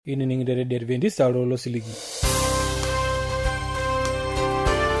Ini ningidere Adventista lo siligi.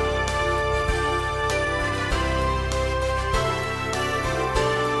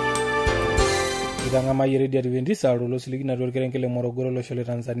 Idanga mayere di Adventista lo siligi na dorkerenkele Morogoro lo shole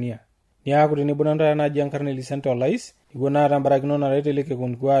Tanzania. Ni akuri ni bonanda na Giancarlo Licento Lais, igona rambaragno na reteleke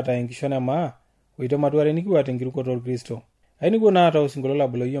kunkuata enkishona ma, oito matuare nikiwate ngiruko tol Kristo. Aini gona ata usingolola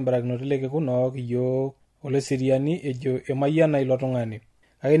bulo yombaragno teleke kuno kiyo ole siriani ejo emayana ilotongani.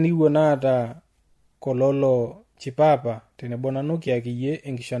 Ake nikiwona ata kololo chipapa tene bonano kiakiye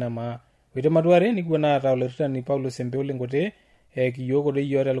enkishona ma. Oito matuare nikiwona ata ole ritani Paulo Sembeule ngote kiyo kode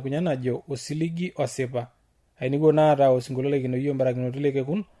yore lukunyana jo osiligi osepa. Aini gona ata usingolola kino yombaragno teleke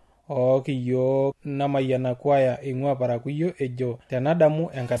kun kiyo namayana kwaya ingwa parakuyo ejo tenadamu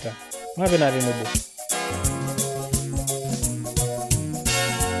enkata. Mapena renobo.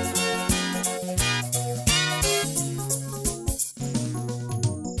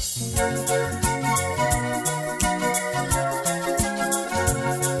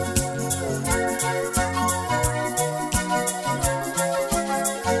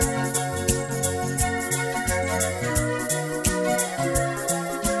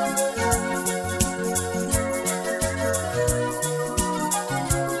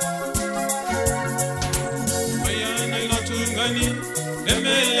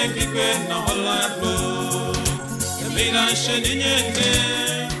 Sheninyete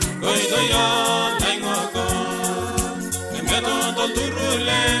goidoya laingoko embeto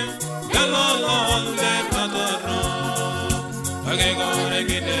dolurule galolole patoro agegore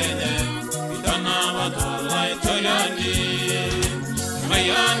gidenye idana batolai toyani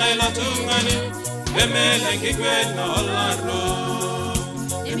mayana ilatungani emele kigweno olaro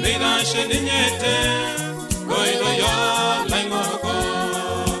embeto sheninyete goidoya laingoko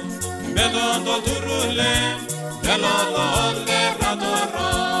embeto dolurule galolole patoro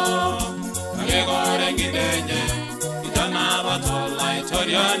agegore gidenye idana batolai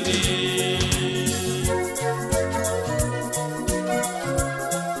toyani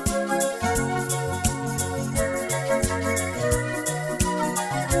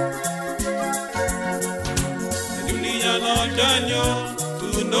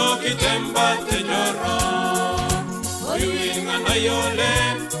tuno kitemba tenyoro oyuinga na yole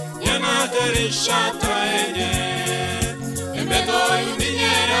yana terisha taenye embeto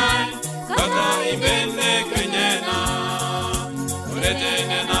uninyera kaka ibene kenyena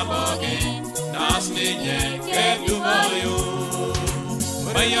uretene na bogi nasninye kedumoyo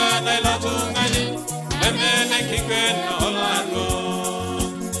mayana ilatungani emene kikwena olago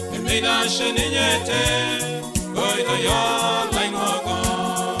emina sheninyete goito yo laingoko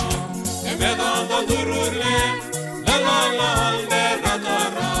embeto dolurule lalolole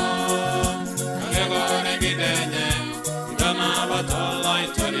ratoro agegore gidenye idana batolai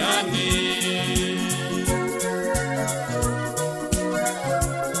toyani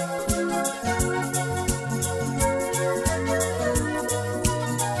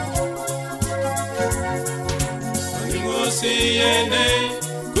Siyene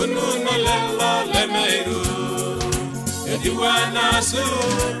kununo lelo lemeru ediwana su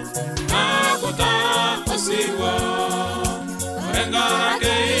akota osiwo engara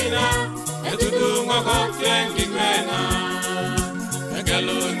keina etudungo kokyengi kwena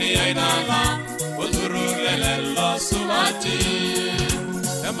egeluni aidala uzurule lelo sumati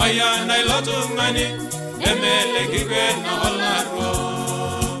emayana ilotungani emele kikwena olaro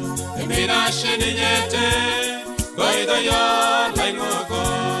emira sheninyete goido yo laingoko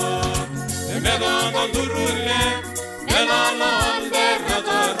embedo dolurule galolole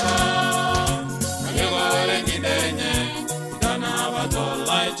ratoro agegore gidenye idana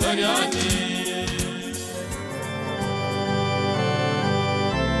batolai toyani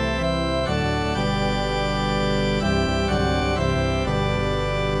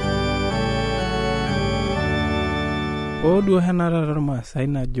Odu hanara roma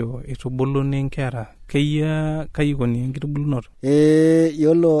saina jo itubuluni nkera kayya kayikoni enkitubulunoto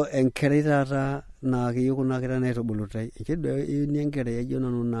yolo enkerai taata na kiyukuna kira naitubulutai ekedo ni enkerai ajo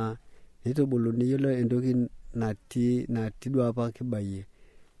nanu na naitubuluni yolo entoki natii duo apa kibayie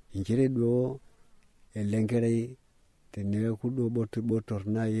inchere duo elenkerai teneku duo botor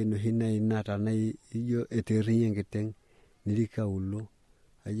na enoshi nai nata nai ijo eterinya enkiteng nirikaulo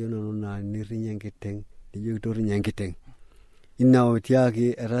ajo nanu na nirinya enkiteng nijo kitorinya enkiteng ina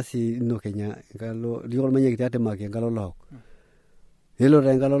otiaki erasi ino Kenya ngalo liol manye kitate make ngalo lo helo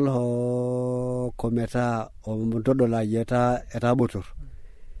ngalo lo kometa o mtodola yeta botor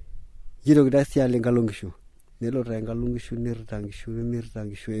jiro kidasi ale ngalo ngishu nelo ngalo ngishu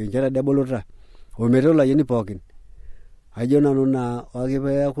nirtangishu njara debolota o metola yeni pokin ajo nanu naa ake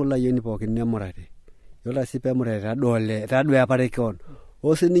peeku layieni pookin nemurati yiolo sii peemurati taduo apare keon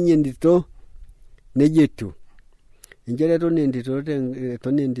sininye entito nejia etiu inchere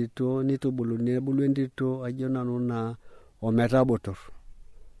etoni entito nitubuluni nebulu entito ajo nanu naa ometaa botor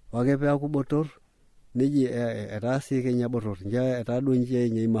ake peeku botor nejia etaa sii kenya botor etaa duo ninche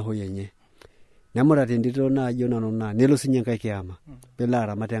enye imahoi enye nemurati entito naa ajo nanu naa nelo sinye enkae kiama pelo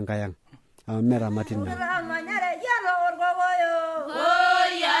aramat enkae ang amu meramati naa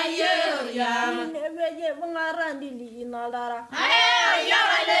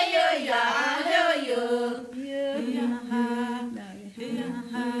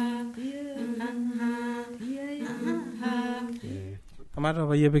Amata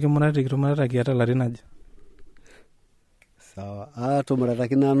apa iyie pikimurati kitumurataki ata larin aja? Sawa,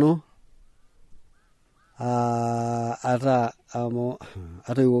 atumurataki nanu ata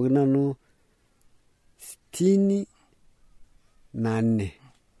atoiwoki nanu 64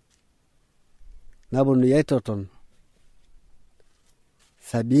 naponu aitoton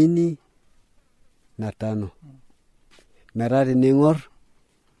 75 metaa tening'or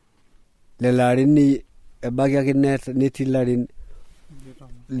lelo arin ebaiki ake netii larin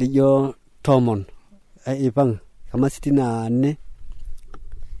lijo 10 ipang kama 64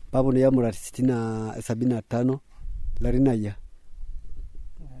 paponu amurati 75 larin aja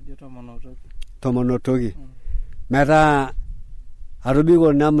tomonotoki metaa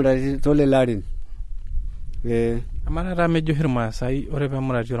atobiko namurati tolelo arin Amata mejo Irmaasai ore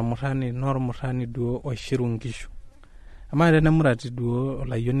peemurati ormurrani noormurrani duo oishiru nkishu. Amata tenemurati duo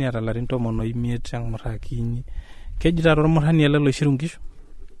olayioni eeta larin 15 eng'murrakinyi. Keji taata ormurrani ele loishiru nkishu?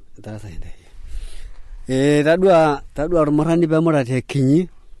 Tadua ormurrani peemurati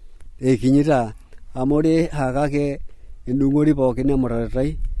ekinyi taa amu ore kake endung'ori pookin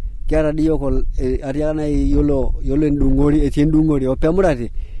emuratitai kiata dii yiok atiaka nai yiolo endung'ori etii endung'ori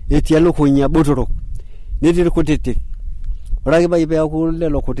peemurati etii elukunya botorok netii irkutitik ore ake peeku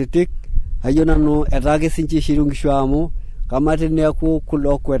lelo kutitik ajo nanu etaa ake sinche ishiru nkishu amu kama teneeku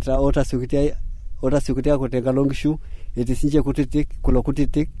kulo kweta otasiokita akut tenkalo nkishu etii sinche kulo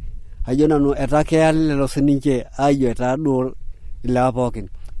kutitik ajo nanu etaa keya lelo sininche ajo etaa duo ilewa pookin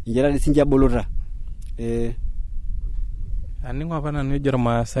injera sinche ebuluta Aning'o apa nanu ejo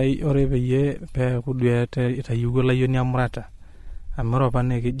Irmaasai ore peyie peeku duo itayiewua olayioni amurata amu ore apa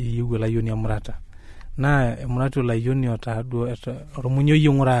naa keji eyieu olayioni amurata naa emurati olayioni otaa duo ormunyoi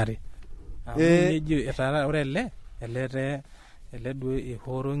ing'urari amu neji etaa ore ele duo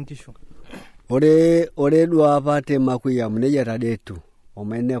ehooro nkishu ore duo apa te Makui amu nejia taadoi etiu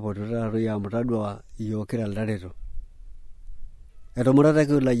omaineputu taatoi amu tadua iyiok kira iltareto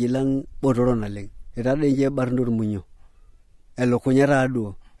etumurataki olayieni lang botoro naleng etaa doi ninche barno ormunyo elukunya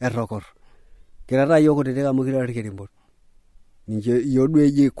taaduo errokor kira taa yiok kutitik amu kira irkerimbot ninche iyiok duo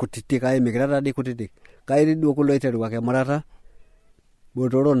eji kutitik kake mikira taadoi kutitik kake etii duo kulo oiteru ake emurata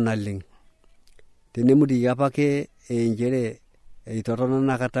botoro naleng tenemutiki apake inchere eitotona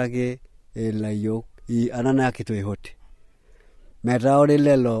nakata ake ilayiok anana kitoihote metaa ore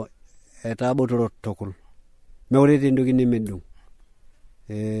lelo etaa botoro tukul meure etii entoki nemedung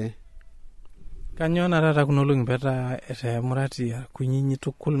Kanyoo naa taata kuna olong'i petaa emurati kunyinyi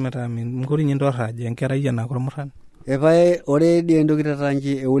tukul metaa mekure ninye intorr enkerai enaa ormurrani Epae ore dii entoki taata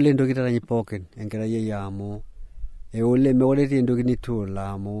nji eule entoki taata nji pookin enkerai ai amu eule meure etii entoki nitu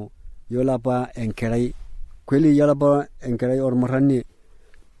amu yiolo apa enkerai kweli yiolo apa enkerai ormurrani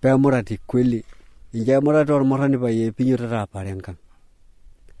peemurati kweli inche emurati ormurrani paye pinyotito apare enkang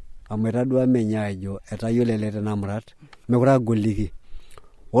amu etadua menye ajo etayiolo ele tenamurat mekure agoliki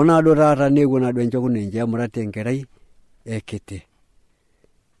onaduo taata neewuo naduo enchokun enche emurati enkerai ekiti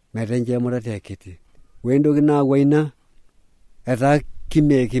metaa enche emurati ekiti wentoki naawua ina etaa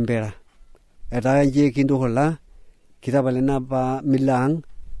kimpera etaa nche kintuhula kitapala ina apa mila ang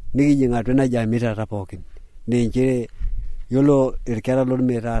nikijing atua ina jamii taata pookin ninche yiolo irkera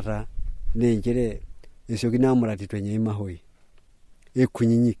lormee taata ninche esiokini amuratito enye imahoi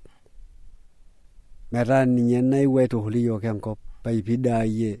ekunyinyik metaa ninye naewuo aituhul iyiok enkop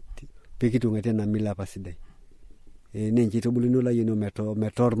paipidayie pikitung'atie ina mila apa sidai ninche itubuluni olayioni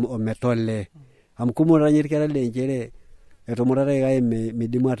ometole amu kumok taa ninye irkera lenchere etumurataki kake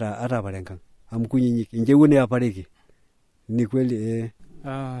midimu atapare enkang amu kunyinyik inche ewuo neapareki ni kweli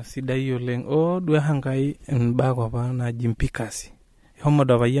sidai oleng duo Enkai embako apa naji mpikasi ihomo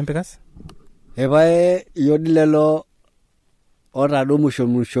doi apa iyie mpikasi epae iyiok lelo ota duo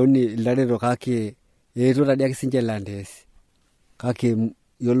mwishoni iltareto kake eetuo taadii ake sinche landes kake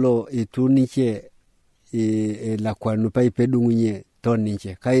yiolo etu ninche elakwanu pedung'unye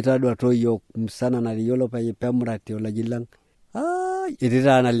toninche kaitadua toyok msana na yolo pemurati olajilang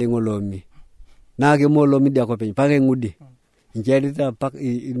itita na lingolomi na ke molomi dia ko pen pake ngudi injerita pak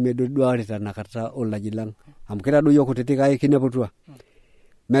imedodwarita nakata olajilang amkira do yoko tetika ikinepotua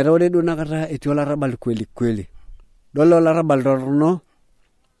merode do nakata etiola rabal kweli dolo la rabal dorno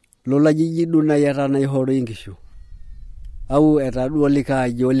lola jiji duna yata na ihoro ingishu au etadu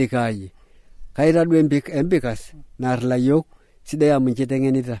olikaji kaitadu empikas narla yok sidaya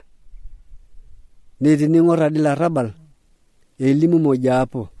munchetengenita niti ningora dila rabal elimu moja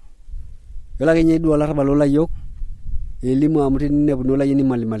hapo yola kenye du la rabal lola yok elimu amuti nebu nola yini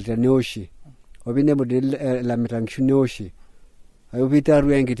malimalita neoshi obinebu la mitangishu neoshi ayo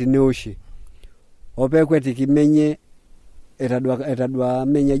pitaru engiti neoshi opekweti kimenye etadwa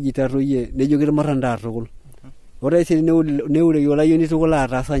menya jitaruye nejogir maranda tukul ora isi neure yola yoni tukul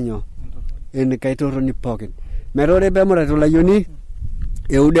atasanyo en kaitoro ni pocket merore bemora to la yoni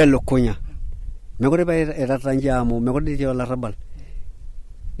eude lokonya mekore ba etatanjamo mekore ti yola rabal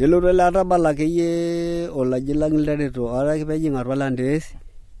delore la rabal akeye ola jilang lereto ara ke bejinga rolandes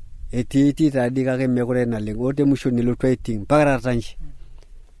etiti tadi ka ke mekore na lengote mushoni lo tweeting para tanji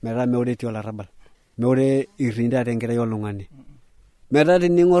mera meure ti yola rabal meure irinda tengere yolungani mera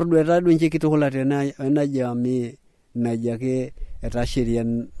ningor do etadu nchiki tukulate na jami na jake eta sheria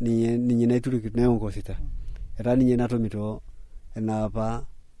ninye naituru kitneongo sita eta ninye natomito enapa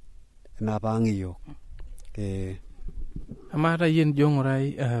angiyo amara yen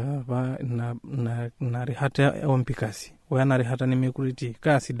jongorai ba na rihata ompikasi wana rihata ni mekuriti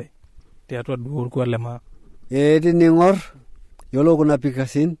kasi dai te atwa dur ko lema ningor yolo kuna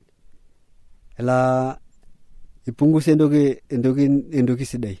pikasin ela ipunguse endoki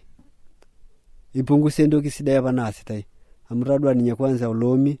sidai ipunguse endoki sidai abana sitai amradwa ninye kwanza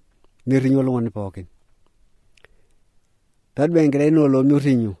ulomi nirinyo longoni pokin tadwa ngere no ulomi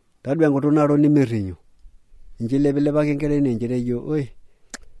urinyo tadwa ngotona ro ni mirinyo injile bele ba ngere ne njere yo oi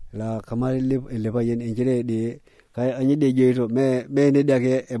la kamari le ba yen njere de kai anyi de jeito me ne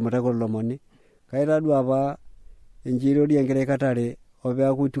dake emata ko lomoni kai tadwa ba njiro di ngere katare obe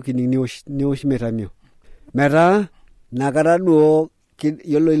akutukini ni oshimetamio mera nakara duo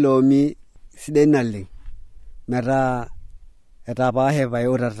yolo ilomi sidai naling mera etapa heva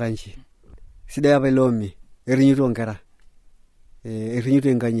yoratanchi sidai apa ilomi erinyitu ngera erinyitu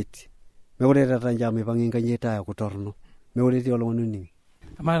enganyiti mekore tatanja mipangi enganyita ya kutorno mekore ti olongo nini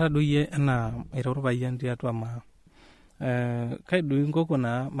amara duye na irorba yanti atwa ma kai du ngoko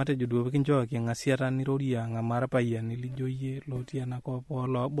na mate judu kinjo ke ngasiara ni roria ngamara payan lijoye lotia na ko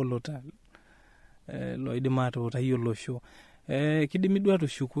polo bolota lo idimato tayolo sho kidimidwa to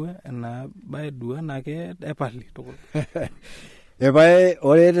shukwe na bae dua na ke epali to bae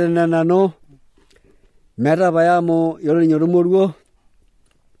orete nanano mera bayamo yoro nyoro moruo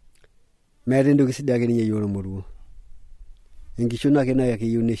mere ndo kisidage ni yoro moruo engishuna ke na yake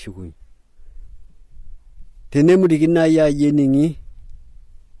yune shukwe tenemudi kina ya yeningi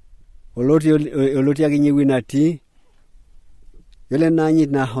oloti akinye winati yole nanyi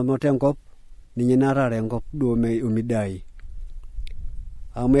na homote ngop ninye narare ngop do me umidai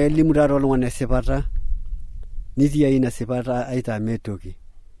ameli mudaro longone sepata nitia ina sepata aita metoki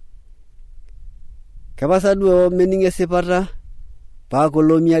kabasa do meninge sepata pa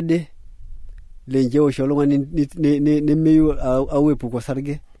kolomiade lenje o sholongani ne meyu awepu ko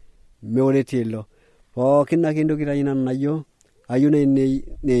sarge meoretelo o kinna kindo kirayina nayo ayune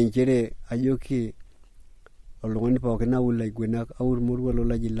ne njere ayoki olongoni pa kina ula igwena awur murwa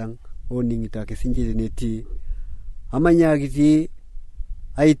lola jilang oningita ke sinjire neti amanya kiti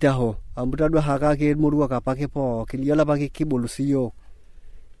aitaho ambutadwa hakake murwa kapake po kiliola pake kibolusiyo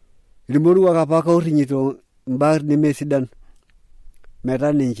limurwa kapaka urinyito mbar ni mesidan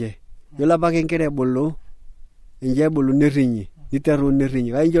metaninje yola pake ngere bolo inje bolo nerinyi nitaro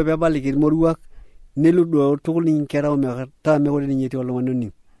nerinyi kanjo bebali kilmurwa neludo tukuli nkera umekata mekore ninyeti olongoni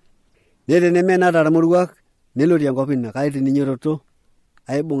ni nete nemena dara murwa nelori angopina kaiti ninyoroto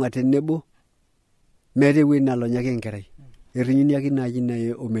aibunga tenebo mere wina lo nyake ngerai erinyini akina ajina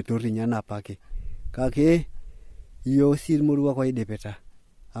ye ometorinya na pake kake yo sir murwa ko idepeta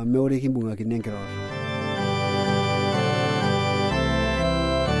ameore kimbunga kinengero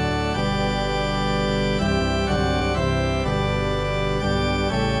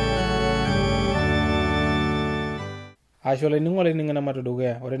ashole ningole ningana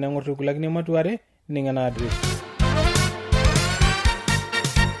matodoga ore nangortu kulakini matuare ningana address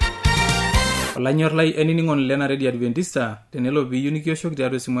olanyor lai eniningon lena ready adventista tenelo biyunikio shok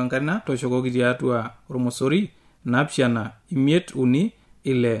tiatua simankarna toshokoki tiatua ormosori napshana imiet uni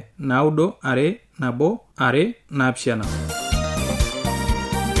ile naudo are nabo are napshana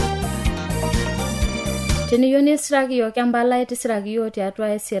Teniyieu nisiraki yiok empalai tisiraki yiok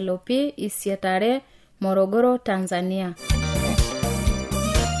tiatua SLP Isietare, Morogoro, Tanzania.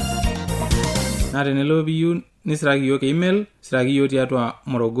 Na tenelo piyieu nisiraki yiok email, siraki yiok tiatua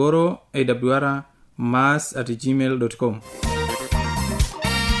Morogoro awr@mass@gmail.com.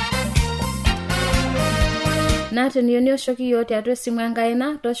 Na teniyieu nioshoki yiok tiatua esimu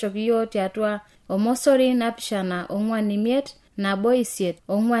enkaina, toshoki yiok tiatua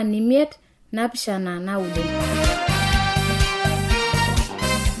 075-158-459.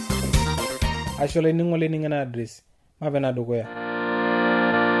 Asho laining'ole ning'ena address mapena dukuya.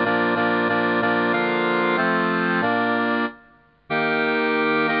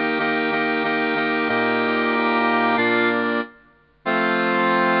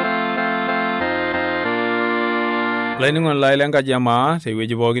 Lainingon lai lenkaji ama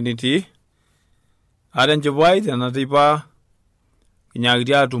tewueji pookin nitii. Ate nchipai tenatipa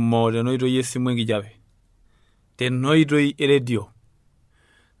kinyakitia atumo tenoitoi esimu enkijape. Tenoitoi eredio.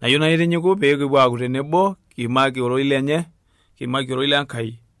 Nayieu naitinyiku pee kipuo aaku tenebo kiimaki oroi lenye, kiimaki oroi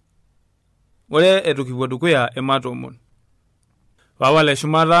lenkai. Ore etu kipuo dukuya ematomon. Papa le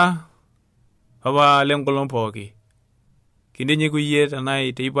shumata, papa lenkolong pooki. Kintinyiku iyie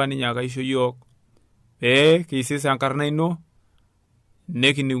tenai teipa ninyaaka isho yiok. Kiisis enkarna ino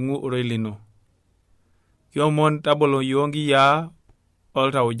nekining'u oroi lino. Kiomon tabolo yiok nkiyiaa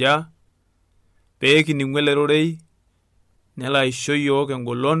oltauja pee kining'u ele rorei, nelo aisho yiok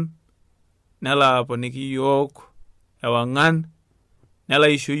engolon, nelo aponiki yiok ewang'an, nelo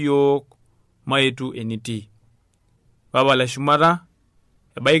aisho yiok maetu enitii. Papa le shumata,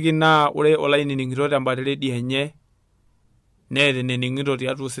 ebaiki naa ore olainining'ito tembata redio enye neeta enening'ito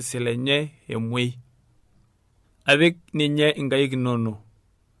tiatua osesen lenye emwei. Apik ninye inkaik inono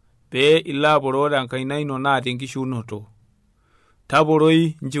pee ilo aporoo tenkaina ino naata enkishiunoto.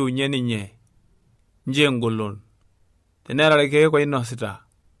 Taporoi nchiunye ninye, nchoo engolon. Teneeta irkeek oinosita,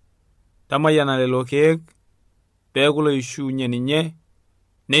 tamayiana lelo keek peeku loishiunye ninye,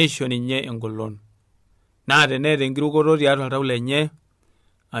 neisho ninye engolon. Naa teneeta enkirukoto tiatua oltau lenye,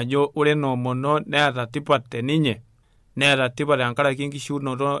 ajo ore noomono neeta tipat teninye, neeta tipat tenkaraki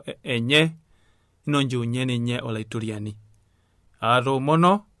enkishiunoto enye, inonchiunye ninye olaitoriani.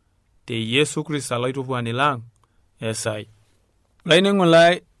 Aatoomono te Yesu Kristo olaitukuani lang esai. Laining'o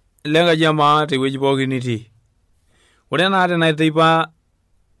lai lenkaji ama tewueji pookin nitii. Ore naa tenaiteipa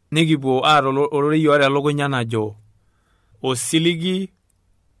nikipuo aata ororei oota elukunya najo osiligi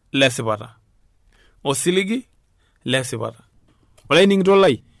lesipata. Osiligi lesipata. Olaining'ito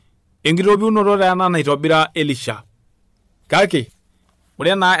lai, enkitopiunoto taa ena naitobira Elisha. Kake,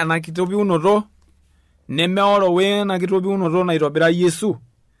 ore naa ena kitopiunoto nemeoro wena kitopiunoto naitobira Yesu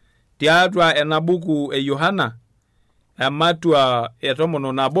tiatua ena buku e Yohana ematua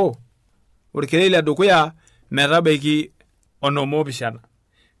 11 orkereri le dukuya metabaiki 17.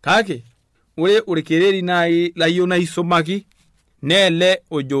 Kake ore orkereri nai layieu naisomaki neele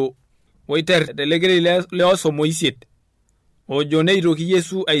ojo oiter telekereri le 18 ojo neitoki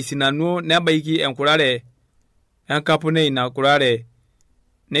Yesu aisinanu nebaiki enkurare enkapune ina kurare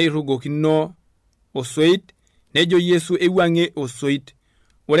neirugokino osoit, nejo Yesu ewang'e osoit.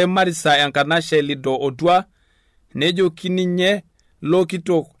 Ore Marisa enkanashe lido otua nejo kininye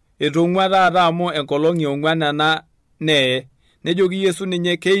lokitok etong'ua taata amu enkolong' eong'uan ena nee. Nejoki Yesu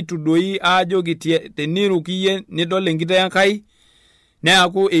ninye keitu doi aajoki teniruk iyie nidol enkiteng Enkai,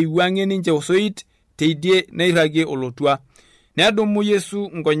 neaku eiwang'e ninche osoit teidie neiragie olotua. Nedumu Yesu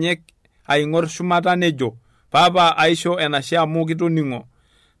nkonyek aing'or shumata nejo, Papa aisho enashe amu kitoning'o.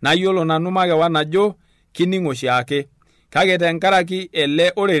 Nayiolo nanu makewan ajo kining'o oshiake. Kake tenkaraki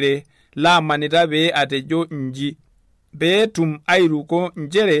ele orere laamanita pee atejo inji, peetum airuko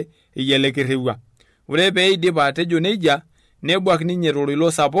njere eyelekirriwa. Ore pee idip atejo neija, nebuak ninye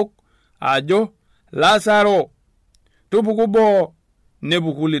torilo sapuk ajo, Lazaro, tupuku boo,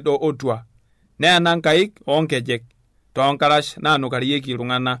 nepuku lido otua. Neena nkaik oonkejek toonkarash naanukarieki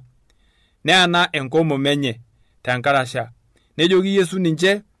iltung'ana. Neena enkomom enye tenkarasha. Nejoki Yesu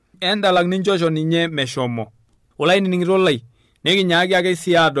ninche, endalak ninchosho ninye meshomo. Olainining'ito lai, nekinyaaki ake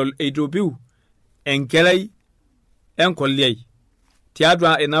sii adol eitopiu enkerai enkoliai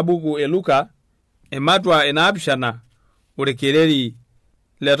tiatua ina buku e Luka ematua 7 orkereri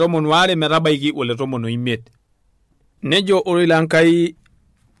le 12 metabaiki ole 15. Nejo oroi lenkai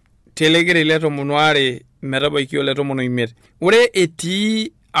telekereri le 12 metabaiki ole 15. Ore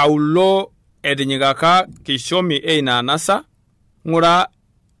etii aulo etinyikaka kishomi eina anasa, ng'ura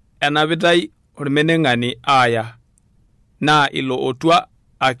enapitai ormeneng'ani aaya, naa ilo otua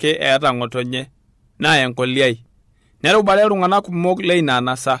ake eeta ng'otonye, naa enkoliai. Nerubare iltung'anak kumok leina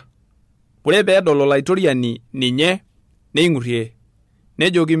anasa. ore peedol olaitoriani ninye neing'urie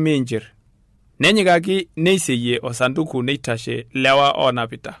nejoki minjir nenyikaki neiseyie osanduku neitashe lewa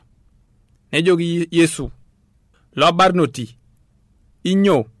oonapita nejoki Yesu lobarnoti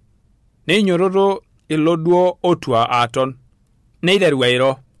inyoo neinyoroto ilo duo otua aaton neiteru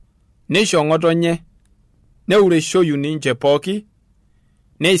airo neisho ng'otonye neureshoyu ninche pooki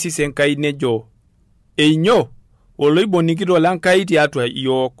neisis Enkai nejo einyoo oloibonikito lenkai tiatua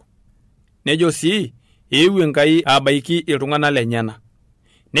iyiok nejo sii eewuo Enkai abaiki iltung'anak lenyana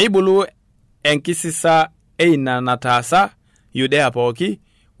neibulu enkisisa eina nataasa Yudea pooki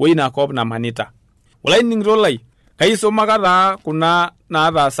woina kop namanita. Olainining'ito lai kaisomaka taa kuna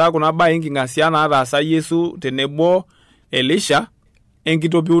naataasa kuna baa enking'asia naataasa Yesu tenebo Elisha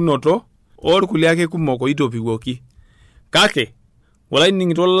enkitopiunoto orkulie ake kumok oitopiwuoki. Kake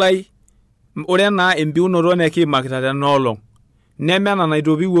olainining'ito lai ore naa empiunoto nekiimakita tenaolong nemena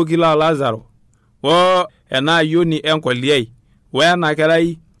naitopiwuoki Lazaro o ena ayioni enkoliai o ena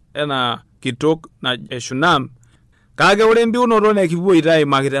kerai ena kitok na Shunam. Kake ore empiunoto nekipuoita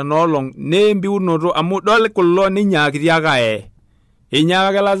aimakita tenaolong nempiunoto amu dol kulo ninyaakiti ake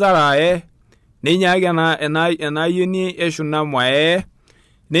inyaaka Lazaro ninyaaki ena ayioni Shunam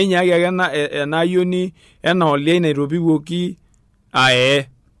ninyaaki ake ena ayioni ena oliai naitopiwuoki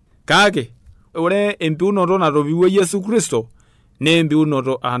kake ore empiunoto natopiwuo Yesu Kristo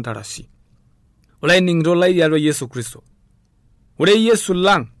nempiunoto aantarasi. Olainining'ito lai tiatua Yesu Kristo ore Yesu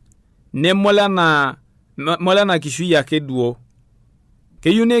lang nemolena kishui ake duo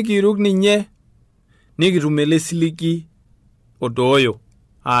keyieu nekiruk ninye nikitum ele siligi odooyo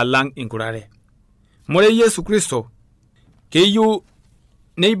alang inkurare. More Yesu Kristo keyieu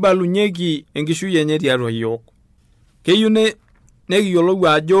neibalunyeki enkishui enye tiatua yiok. Keyieu nekiyiolou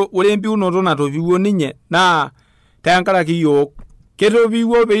ajo ore empiunoto natopiwuo ninye naa tenkaraki yiok.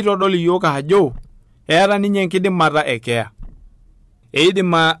 Ketopiwuo peitodol yiok ajo eeta ninye enkidimata ekea.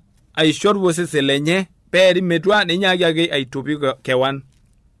 Eidim aishoru osesen lenye peeri metua ninyaaki ake aitopi kewan.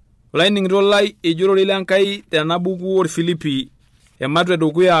 Olainining'ito lai ejurori lenkai tena buku orfilipi ematwe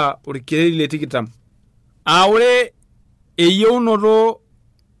dukuya orkereri le 20. Ore eyieunoto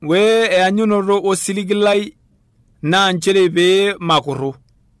eanyunoto osiligi lai naa nchere pee makuru.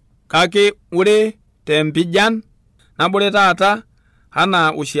 Kake ore tempijan nabore taata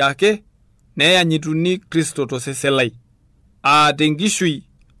ana oshiake neyanyituni Kristo tosesen lai tenkishui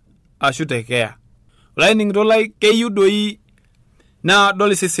ashu tekea. Olainining'ito lai keyieu doi naa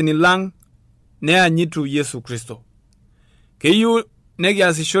dol iseseni lang neanyitu Yesu Kristo. Keyieu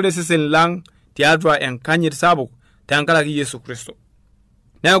nekiasishore iseseni lang tiatua enkanyit sapuk tenkaraki Yesu Kristo.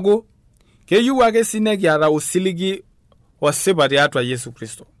 Neeku keyieu ake sii nekiata osiligi osipa tiatua Yesu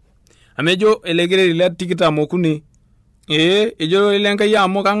Kristo. Amejo elekereri le 23 ejo lenkai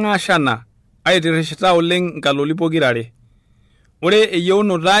amu kang'ashana aitirishita oleng nkaloli pokirare. Ore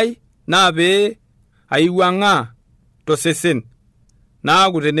eyieunoto ai naa pee aiwuang'aa tosesen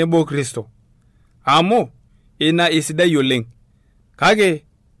naaku tenebo Kristo amu ina esidai oleng. Kake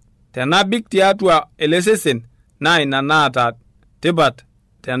tenabik tiatua ele sesen naa ina naata tipat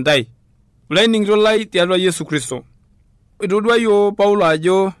tentai. Olainining'ito lai tiatua Yesu Kristo itodua yiok Paulo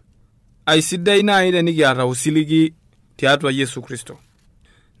ajo aisidai nai tenikiata osiligi tiatua Yesu Kristo.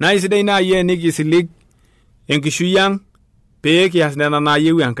 Naa isidai nai enikisilig enkishui ang pee kias nena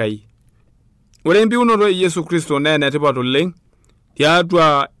naayieu Enkai. Ore empiunoto e Yesu Kristo naa enetipat oleng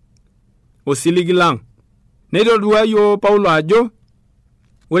tiatua osiligi lang. Neitodua yiok Paulo ajo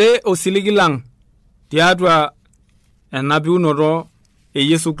ore osiligi lang tiatua ena piunoto e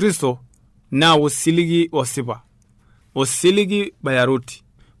Yesu Kristo naa osiligi osipa. Osiligi bayaroti.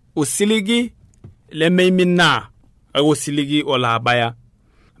 Osiligi lemeiminaa osiligi olabaya.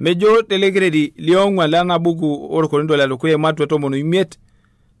 Mejo telekereri liong'wa lena buku orkorinto le dukuya Matwe 15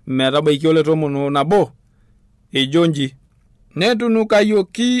 metabaiki ole 11 ejo nji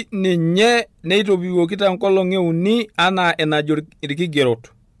netunukayoki ninye neitopiwuoki tenkolong euni anaa enajo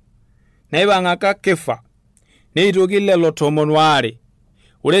irkigerot. Neipang'aka Kefa neitoki lelo 12.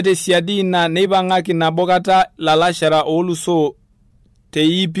 Ore tesiadi ina neipang'aki nabo kata lalashera olusoo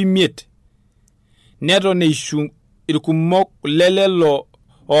te 500. Neton eishu irkumok lelelo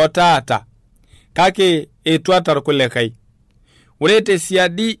otaata kake etuata irkulikai. Ore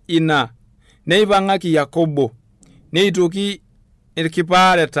tesiadi ina neipang'aki Yakobo neitoki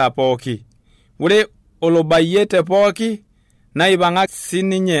irkipaareta pooki. Ore olobayete pooki naipang'aki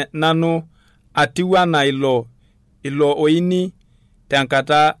sininye nanu atiu anaa ilo oini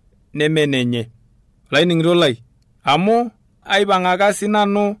tenkata nemenenye. Olainining'ito lai amu aipang'aka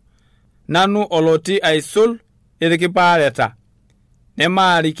sinanu oloti aisul irkipaareta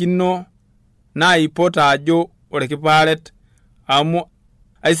nemaarikino naa ipota ajo orkipaaret amu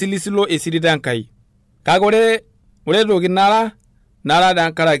aisilisilo esirita Enkai. Kake ore toki nara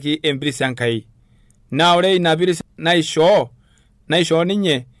tenkaraki empiris Enkai. Naa ore ina piris naishoo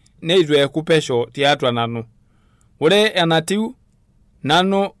ninye neitu eeku pesho tiatua nanu. Ore enatiu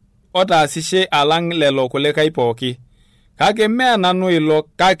nanu otaasishe alang lelo kulikae pooki. Kake mee nanu ilo,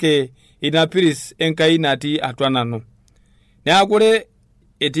 kake ina piris Enkai natii atua nanu. Neeku ore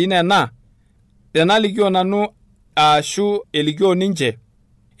etii nena, tenalikio nanu ashu elikio ninche,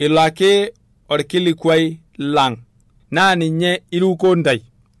 ilo ake orkilikwai lang, naa ninye iruko ntai.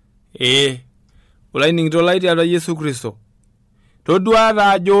 Olaining'ito lai tiatua Yesu Kristo,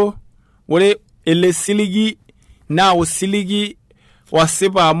 toduata ajo ore ele siligi naa osiligi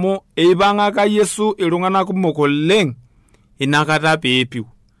wasipa amu eipang'aka Yesu iltung'anak kumok oleng inakata peepiu.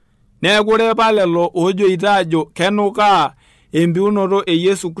 Neeku ore pa lelo ojoito ajo kenukaa empiunoto e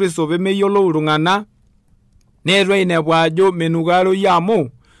Yesu Kristo pemeyiolou iltung'anak, neetu ainepu ajo menukaaroi amu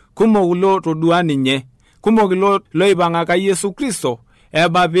kumok ilo todua ninye, kumok ilo loipang'aka Yesu Kristo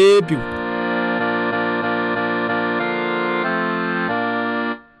eba peepiu.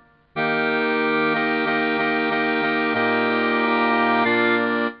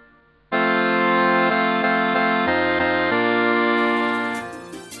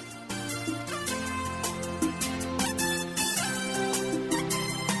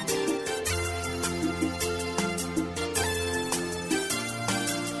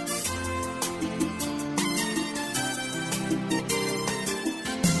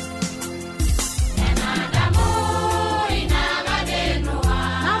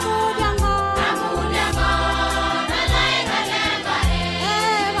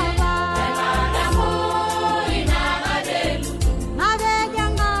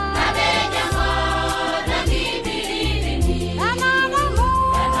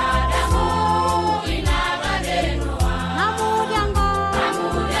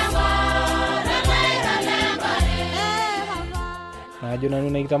 Najo nanu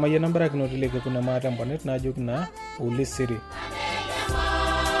naikitamaye nambarakinoto leke kuna maata mponet najo kuna ulisiri.